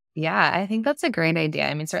 Yeah, I think that's a great idea.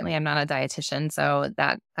 I mean, certainly I'm not a dietitian,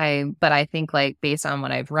 but I think like based on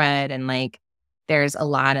what I've read, and like there's a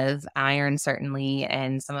lot of iron certainly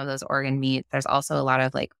in some of those organ meats. There's also a lot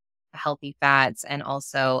of like healthy fats, and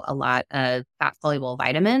also a lot of fat soluble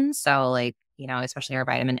vitamins. So like, especially our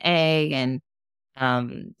vitamin A. And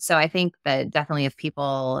so I think that definitely if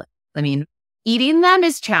people, eating them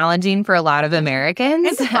is challenging for a lot of Americans.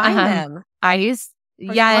 And to find them. I used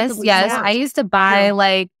to buy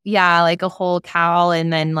like a whole cow,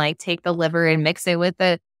 and then like take the liver and mix it with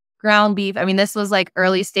the ground beef. I mean, this was like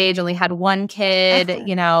early stage, only had one kid,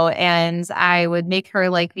 and I would make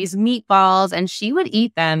her like these meatballs, and she would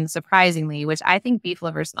eat them surprisingly, which I think beef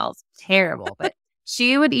liver smells terrible, but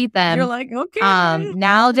she would eat them. You're like, okay.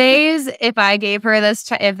 Nowadays, if I gave her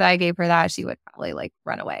that, she would probably like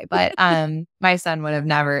run away. But my son would have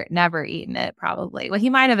never eaten it probably. Well,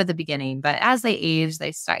 he might have at the beginning, but as they age,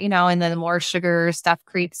 they start, and then the more sugar stuff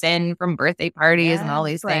creeps in from birthday parties and all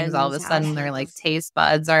these things. All of a sudden, their like taste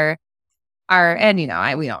buds are, and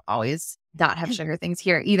we don't always not have sugar things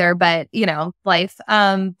here either, but life.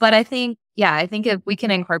 But I think if we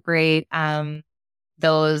can incorporate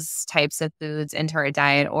those types of foods into our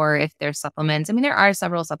diet, or if there's supplements. I mean, there are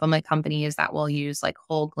several supplement companies that will use like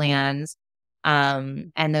whole glands.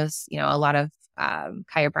 And those, a lot of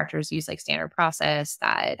chiropractors use like Standard Process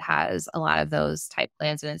that has a lot of those type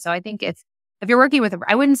glands in it. So I think if you're working with,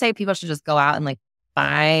 I wouldn't say people should just go out and like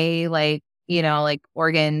buy like, like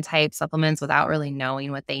organ type supplements without really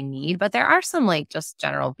knowing what they need. But there are some like just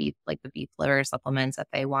general beef, like the beef liver supplements that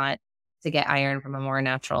they want to get iron from a more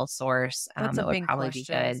natural source. That's that a would big probably be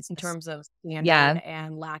good in terms of standard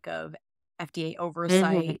and lack of FDA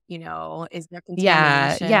oversight. Is there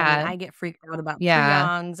contamination? I mean, I get freaked out about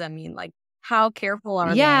prions. I mean, like, how careful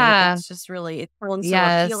are they? It's just really, it's so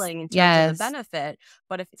appealing in terms of the benefit,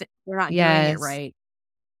 but if we're not doing it right.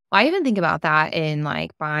 Well, I even think about that in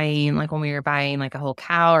like buying, like when we were buying like a whole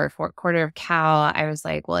cow or quarter of cow, I was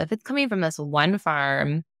like, well, if it's coming from this one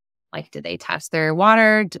farm, like, did they test their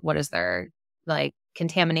water? What is their like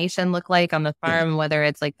contamination look like on the farm, whether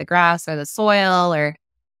it's like the grass or the soil or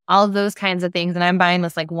all of those kinds of things. And I'm buying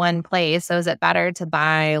this like one place. So is it better to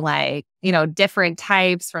buy like, different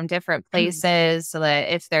types from different places so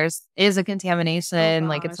that if is a contamination,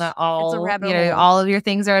 like it's not It's a all, rabbit hole. all of your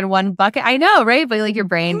things are in one bucket. I know, right? But like your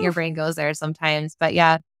brain goes there sometimes. But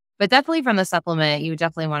yeah, but definitely from the supplement, you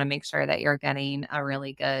definitely want to make sure that you're getting a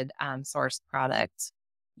really good sourced product.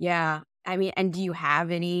 Yeah. I mean, and do you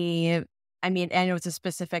have any, I know it's a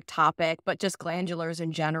specific topic, but just glandulars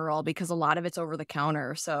in general, because a lot of it's over the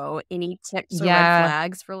counter. So any tips or red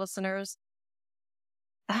flags for listeners?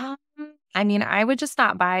 I would just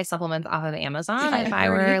not buy supplements off of Amazon if I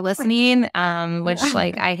were listening, which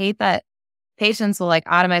like, I hate that patients will like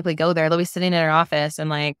automatically go there. They'll be sitting in their office and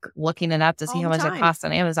like looking it up to see how much it costs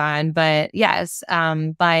on Amazon. But yes,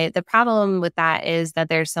 but the problem with that is that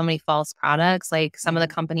there's so many false products. Like some of the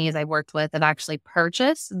companies I've worked with have actually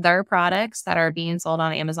purchased their products that are being sold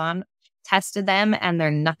on Amazon, tested them,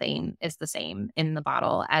 and nothing is the same in the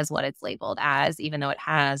bottle as what it's labeled as, even though it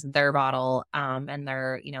has their bottle and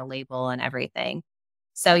their label and everything.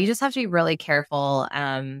 So you just have to be really careful.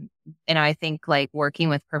 And I think like working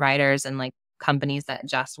with providers and like companies that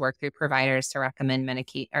just work through providers to recommend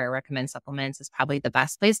recommend supplements is probably the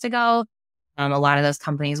best place to go. A lot of those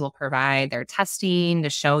companies will provide their testing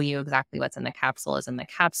to show you exactly what's in the capsule is in the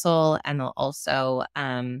capsule. And they'll also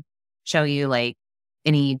show you like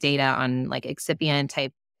any data on like excipient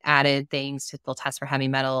type added things. They'll test for heavy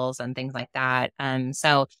metals and things like that.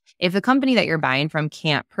 So if the company that you're buying from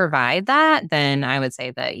can't provide that, then I would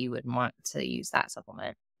say that you would want to use that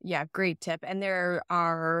supplement. Yeah, great tip. And there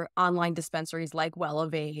are online dispensaries like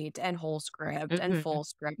Wellevate and WholeScript and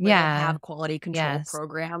FullScript where they have quality control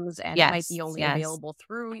programs, and it might be only available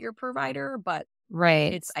through your provider, but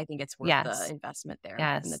I think it's worth the investment there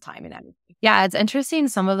and the time and energy. Yeah, it's interesting.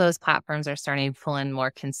 Some of those platforms are starting to pull in more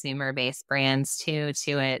consumer-based brands too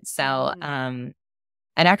to it. So, and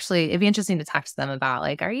actually, it'd be interesting to talk to them about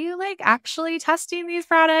like, are you like actually testing these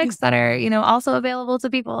products that are also available to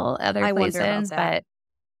people other places? Wonder about that.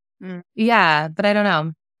 But yeah, but I don't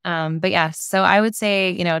know. But yeah, so I would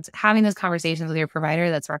say it's having those conversations with your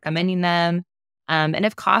provider that's recommending them. And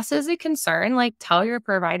if cost is a concern, like tell your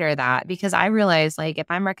provider that, because I realize like if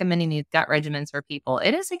I'm recommending these gut regimens for people,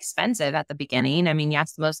 it is expensive at the beginning. I mean,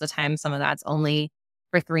 yes, most of the time, some of that's only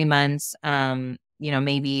for 3 months,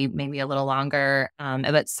 maybe a little longer,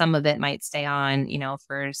 but some of it might stay on,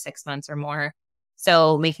 for 6 months or more.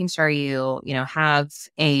 So making sure you have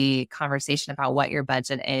a conversation about what your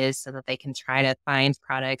budget is so that they can try to find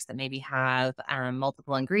products that maybe have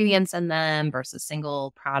multiple ingredients in them versus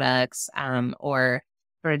single products, or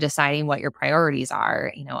sort of deciding what your priorities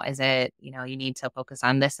are. Is it, you need to focus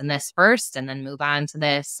on this and this first and then move on to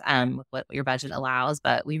this with what your budget allows.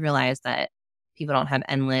 But we realize that people don't have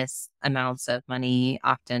endless amounts of money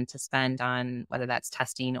often to spend on whether that's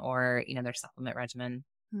testing or, their supplement regimen.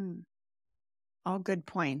 All good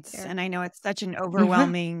points. And I know it's such an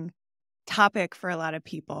overwhelming topic for a lot of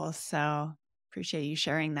people. So appreciate you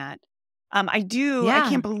sharing that. I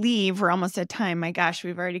can't believe we're almost at time. My gosh,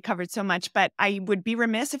 we've already covered so much, but I would be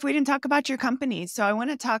remiss if we didn't talk about your company. So I want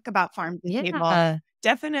to talk about Farm-to-Table.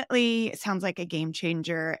 Definitely, it sounds like a game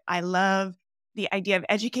changer. I love the idea of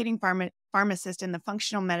educating pharmacists in the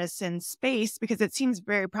functional medicine space because it seems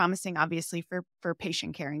very promising, obviously, for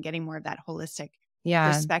patient care and getting more of that holistic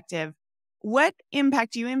perspective. What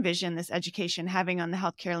impact do you envision this education having on the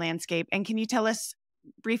healthcare landscape? And can you tell us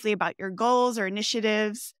briefly about your goals or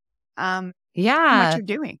initiatives? What you're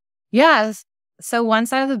doing? Yes. So one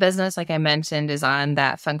side of the business, like I mentioned, is on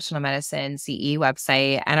that functional medicine CE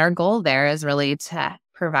website. And our goal there is really to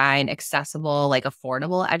provide accessible, like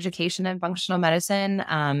affordable education in functional medicine.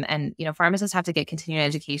 And, pharmacists have to get continuing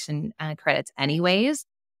education credits anyways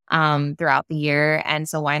throughout the year. And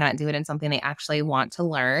so why not do it in something they actually want to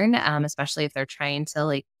learn, especially if they're trying to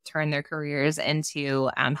like turn their careers into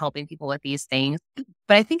helping people with these things.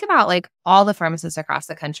 But I think about like all the pharmacists across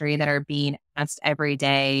the country that are being asked every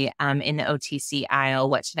day in the OTC aisle,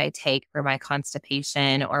 what should I take for my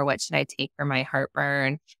constipation or what should I take for my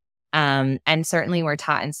heartburn? And certainly we're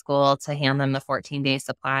taught in school to hand them the 14-day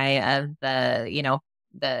supply of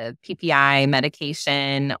the PPI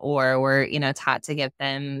medication, or we're, taught to give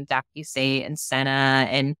them Dapusate and Senna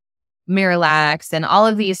and Miralax and all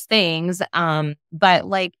of these things. But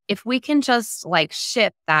like, if we can just like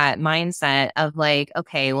shift that mindset of like,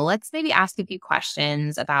 okay, well, let's maybe ask a few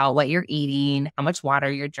questions about what you're eating, how much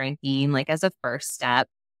water you're drinking, like as a first step.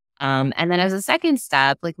 And then as a second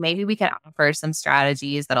step, like maybe we can offer some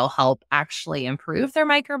strategies that'll help actually improve their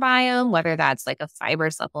microbiome, whether that's like a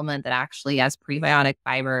fiber supplement that actually has prebiotic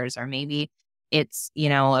fibers, or maybe it's,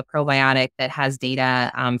 a probiotic that has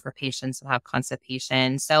data for patients who have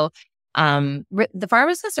constipation. So the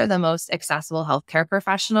pharmacists are the most accessible healthcare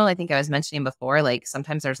professional. I think I was mentioning before, like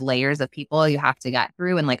sometimes there's layers of people you have to get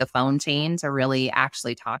through in like a phone chain to really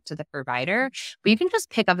actually talk to the provider. But you can just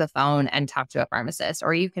pick up the phone and talk to a pharmacist,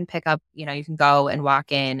 or you can pick up, you can go and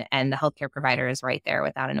walk in and the healthcare provider is right there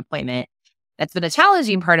without an appointment. That's been a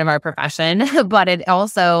challenging part of our profession, but it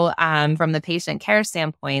also, from the patient care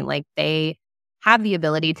standpoint, like they have the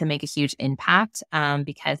ability to make a huge impact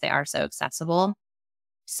because they are so accessible.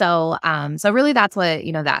 So really that's what,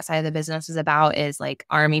 that side of the business is about, is like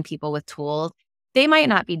arming people with tools. They might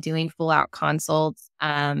not be doing full out consults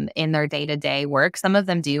in their day-to-day work. Some of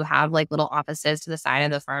them do have like little offices to the side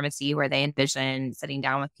of the pharmacy where they envision sitting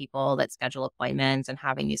down with people that schedule appointments and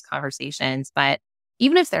having these conversations. But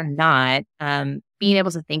even if they're not, being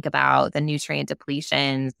able to think about the nutrient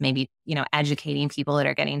depletions, maybe, educating people that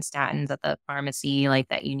are getting statins at the pharmacy, like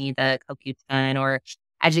that you need the CoQ10, or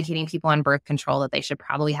educating people on birth control that they should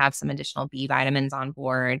probably have some additional B vitamins on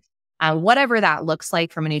board. Whatever that looks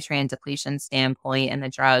like from a nutrient depletion standpoint and the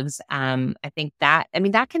drugs, I think that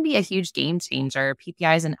can be a huge game changer.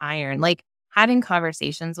 PPIs and iron, like having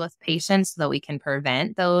conversations with patients so that we can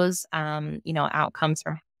prevent those, outcomes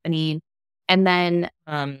from happening. And then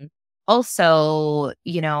also,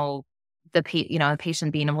 the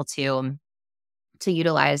patient being able to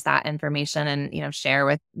utilize that information and, share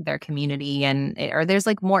with their community, or there's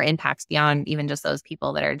like more impacts beyond even just those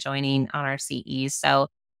people that are joining on our CEs.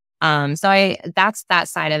 That's that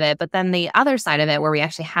side of it. But then the other side of it, where we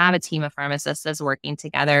actually have a team of pharmacists that's working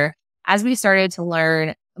together, as we started to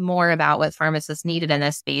learn more about what pharmacists needed in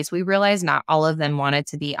this space, we realized not all of them wanted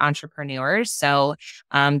to be entrepreneurs. So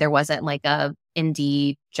there wasn't like a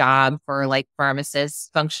Indeed job for like pharmacists,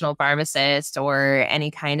 functional pharmacists, or any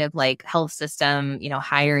kind of like health system,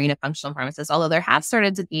 hiring a functional pharmacist. Although there have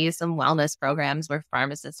started to be some wellness programs where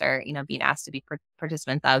pharmacists are, being asked to be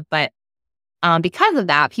participants of. But because of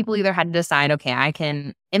that, people either had to decide, okay, I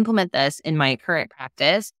can implement this in my current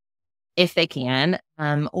practice if they can,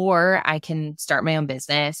 or I can start my own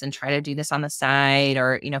business and try to do this on the side,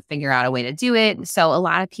 or, figure out a way to do it. So a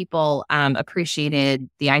lot of people appreciated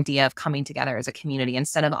the idea of coming together as a community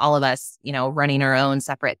instead of all of us, running our own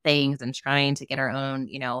separate things and trying to get our own,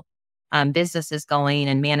 businesses going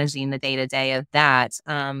and managing the day-to-day of that.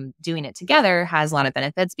 Doing it together has a lot of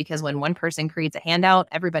benefits, because when one person creates a handout,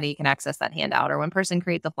 everybody can access that handout, or one person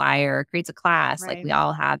creates a flyer or creates a class, like we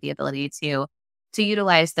all have the ability to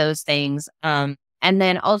utilize those things. And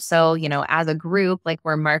then also, as a group, like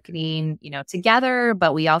we're marketing, together,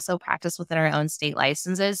 but we also practice within our own state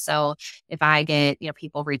licenses. So if I get,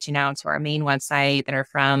 people reaching out to our main website that are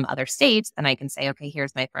from other states, then I can say, okay,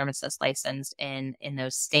 here's my pharmacist licensed in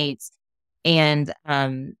those states. And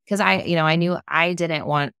because I knew I didn't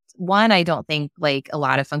want, I don't think like a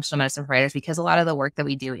lot of functional medicine providers, because a lot of the work that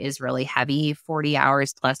we do is really heavy, 40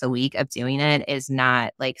 hours plus a week of doing it is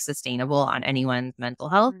not like sustainable on anyone's mental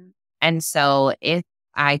health. And so if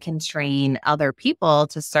I can train other people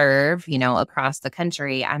to serve, across the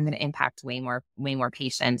country, I'm going to impact way more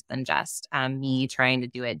patients than just me trying to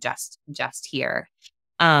do it just here.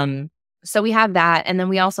 So we have that. And then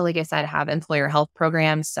we also, like I said, have employer health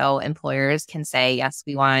programs. So employers can say, yes,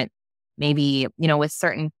 we want, maybe, with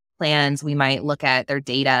certain plans, we might look at their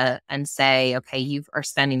data and say, okay, you are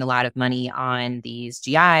spending a lot of money on these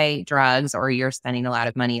GI drugs, or you're spending a lot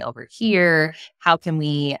of money over here. How can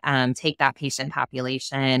we take that patient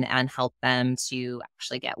population and help them to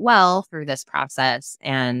actually get well through this process,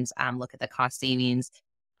 and look at the cost savings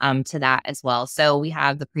to that as well. So we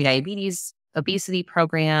have the prediabetes obesity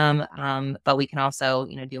program, but we can also,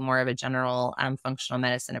 do more of a general functional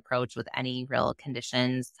medicine approach with any real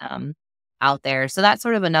conditions out there. So that's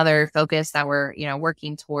sort of another focus that we're,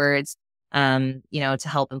 working towards, to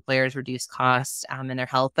help employers reduce costs in their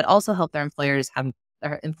health, but also help their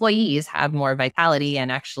employees have more vitality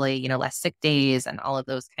and actually, less sick days and all of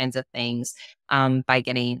those kinds of things by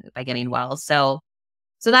getting well. So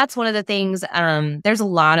that's one of the things. There's a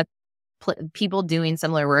lot of people doing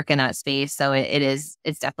similar work in that space. So it's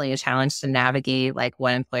definitely a challenge to navigate like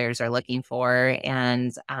what employers are looking for.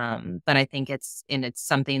 And, but I think it's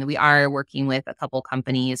something that we are working with a couple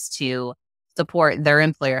companies to support their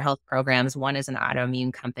employer health programs. One is an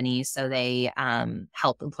autoimmune company. So they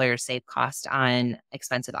help employers save cost on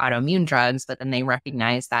expensive autoimmune drugs, but then they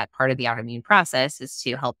recognize that part of the autoimmune process is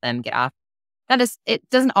to help them get off. It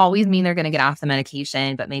doesn't always mean they're going to get off the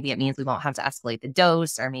medication, but maybe it means we won't have to escalate the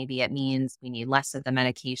dose, or maybe it means we need less of the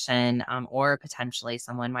medication, or potentially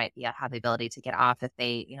someone might have the ability to get off if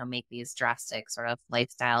they, make these drastic sort of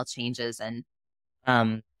lifestyle changes. And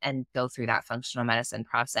and go through that functional medicine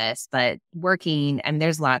process. But working, and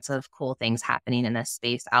there's lots of cool things happening in this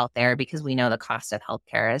space out there because we know the cost of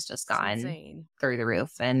healthcare has just gone through the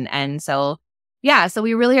roof. And so, yeah, so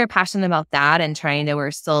we really are passionate about that and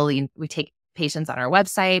we take patients on our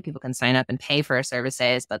website. People can sign up and pay for our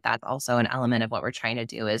services, but that's also an element of what we're trying to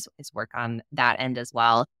do is work on that end as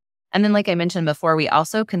well. And then, like I mentioned before, we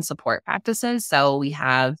also can support practices. So we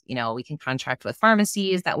have, we can contract with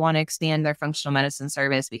pharmacies that want to expand their functional medicine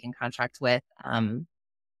service. We can contract with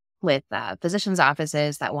physicians'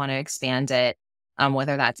 offices that want to expand it,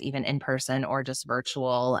 whether that's even in person or just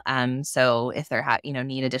virtual. So if they're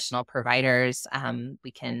need additional providers,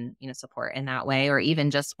 we can support in that way. Or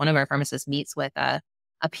even just one of our pharmacists meets with a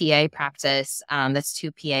PA practice that's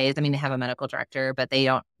 2 PAs. I mean, they have a medical director, but they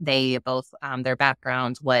both, their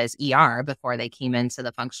background was ER before they came into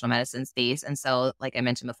the functional medicine space. And so, like I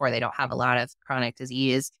mentioned before, they don't have a lot of chronic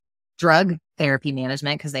disease drug therapy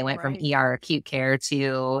management because they went from ER acute care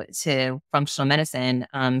to functional medicine.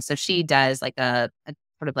 So she does like a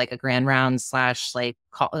sort of like a grand round / like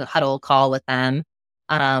huddle call with them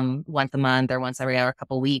once a month or once every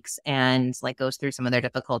couple weeks, and like goes through some of their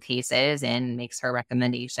difficult cases and makes her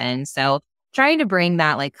recommendations. So trying to bring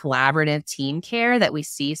that like collaborative team care that we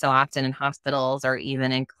see so often in hospitals or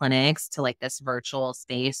even in clinics to like this virtual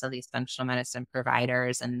space of these functional medicine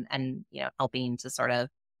providers and helping to sort of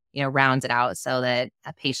round it out so that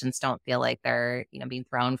patients don't feel like they're being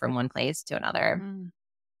thrown from one place to another.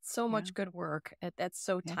 So much good work. That's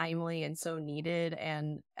so timely and so needed.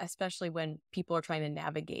 And especially when people are trying to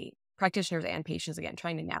navigate, practitioners and patients, again,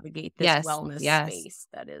 trying to navigate this wellness space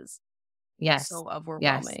that is so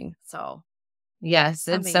overwhelming. So yes,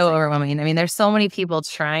 it's so overwhelming. I mean, there's so many people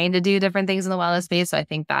trying to do different things in the wellness space. So I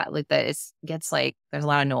think that gets like, there's a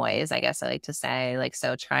lot of noise, I guess I like to say. Like,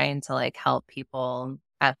 so trying to like help people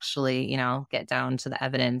actually, get down to the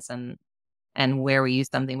evidence and where we use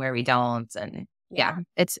something, where we don't. And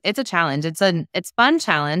it's a challenge. It's fun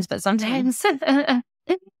challenge, but sometimes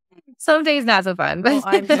some days not so fun. Well,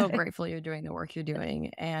 I'm so grateful you're doing the work you're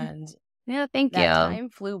doing. And thank you. Time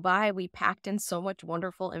flew by. We packed in so much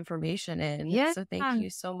wonderful information in. Yeah. So thank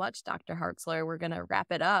you so much, Dr. Hartzler. We're going to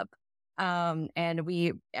wrap it up. And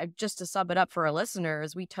we, just to sum it up for our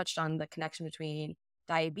listeners, we touched on the connection between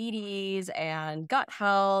diabetes and gut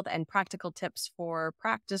health and practical tips for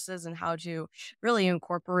practices and how to really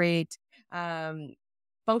incorporate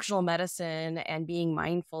functional medicine and being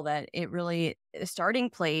mindful that it really is starting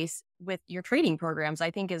place with your training programs,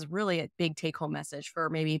 I think is really a big take home message for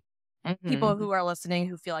maybe people who are listening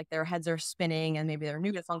who feel like their heads are spinning and maybe they're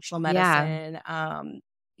new to functional medicine.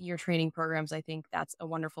 Your training programs, I think that's a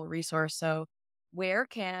wonderful resource. So where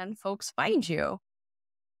can folks find you?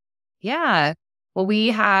 Yeah. Well, we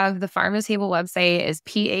have the Farm to Table website is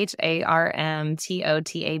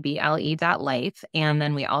PHARMTOTABLE.life. And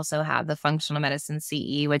then we also have the Functional Medicine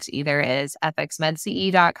CE, which either is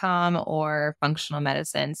fxmedce.com or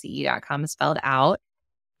functionalmedicinece.com spelled out.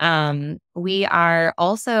 We are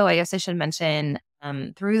also, I guess I should mention,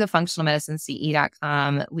 through the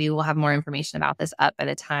functionalmedicinece.com, we will have more information about this up by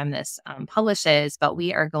the time this publishes, but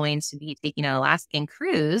we are going to be taking an Alaskan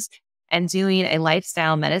cruise and doing a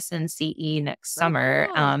lifestyle medicine CE next summer.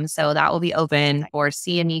 So that will be open for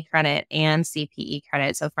CME credit and CPE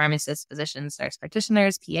credit. So pharmacists, physicians, nurse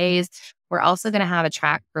practitioners, PAs. We're also going to have a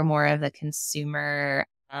track for more of the consumer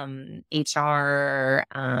HR,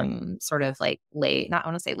 sort of like not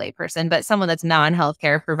want to say layperson, but someone that's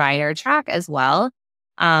non-healthcare provider track as well.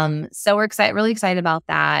 So we're really excited about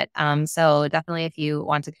that. So definitely if you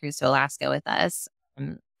want to cruise to Alaska with us,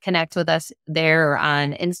 connect with us there or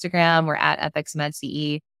on Instagram. We're at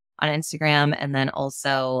fxmedce on Instagram, and then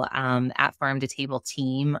also at Farm to Table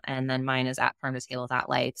Team, and then mine is at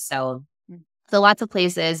farmtotable.life. So lots of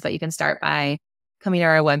places, but you can start by coming to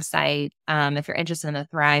our website. If you're interested in the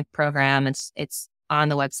Thrive program, it's on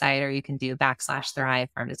the website, or you can do /Thrive,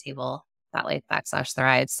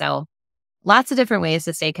 farmtotable.life/Thrive. So lots of different ways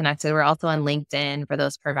to stay connected. We're also on LinkedIn for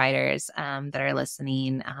those providers that are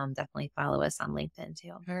listening. Definitely follow us on LinkedIn too.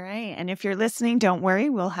 All right. And if you're listening, don't worry.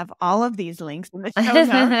 We'll have all of these links in the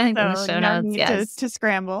show notes. So no need to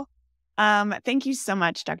scramble. Thank you so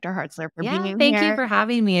much, Dr. Hartzler, for being here. Thank you for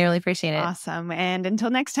having me. I really appreciate it. Awesome. And until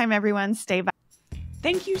next time, everyone, stay vital.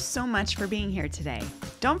 Thank you so much for being here today.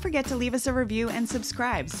 Don't forget to leave us a review and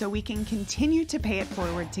subscribe so we can continue to pay it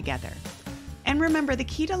forward together. And remember, the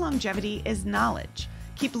key to longevity is knowledge.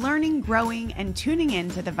 Keep learning, growing, and tuning in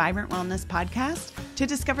to the Vibrant Wellness podcast to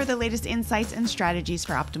discover the latest insights and strategies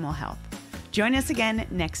for optimal health. Join us again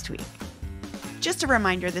next week. Just a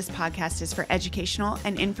reminder, this podcast is for educational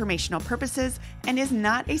and informational purposes and is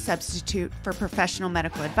not a substitute for professional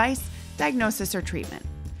medical advice, diagnosis, or treatment.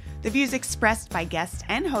 The views expressed by guest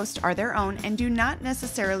and host are their own and do not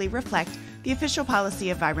necessarily reflect the official policy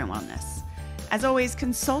of Vibrant Wellness. As always,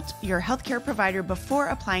 consult your healthcare provider before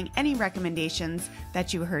applying any recommendations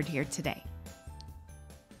that you heard here today.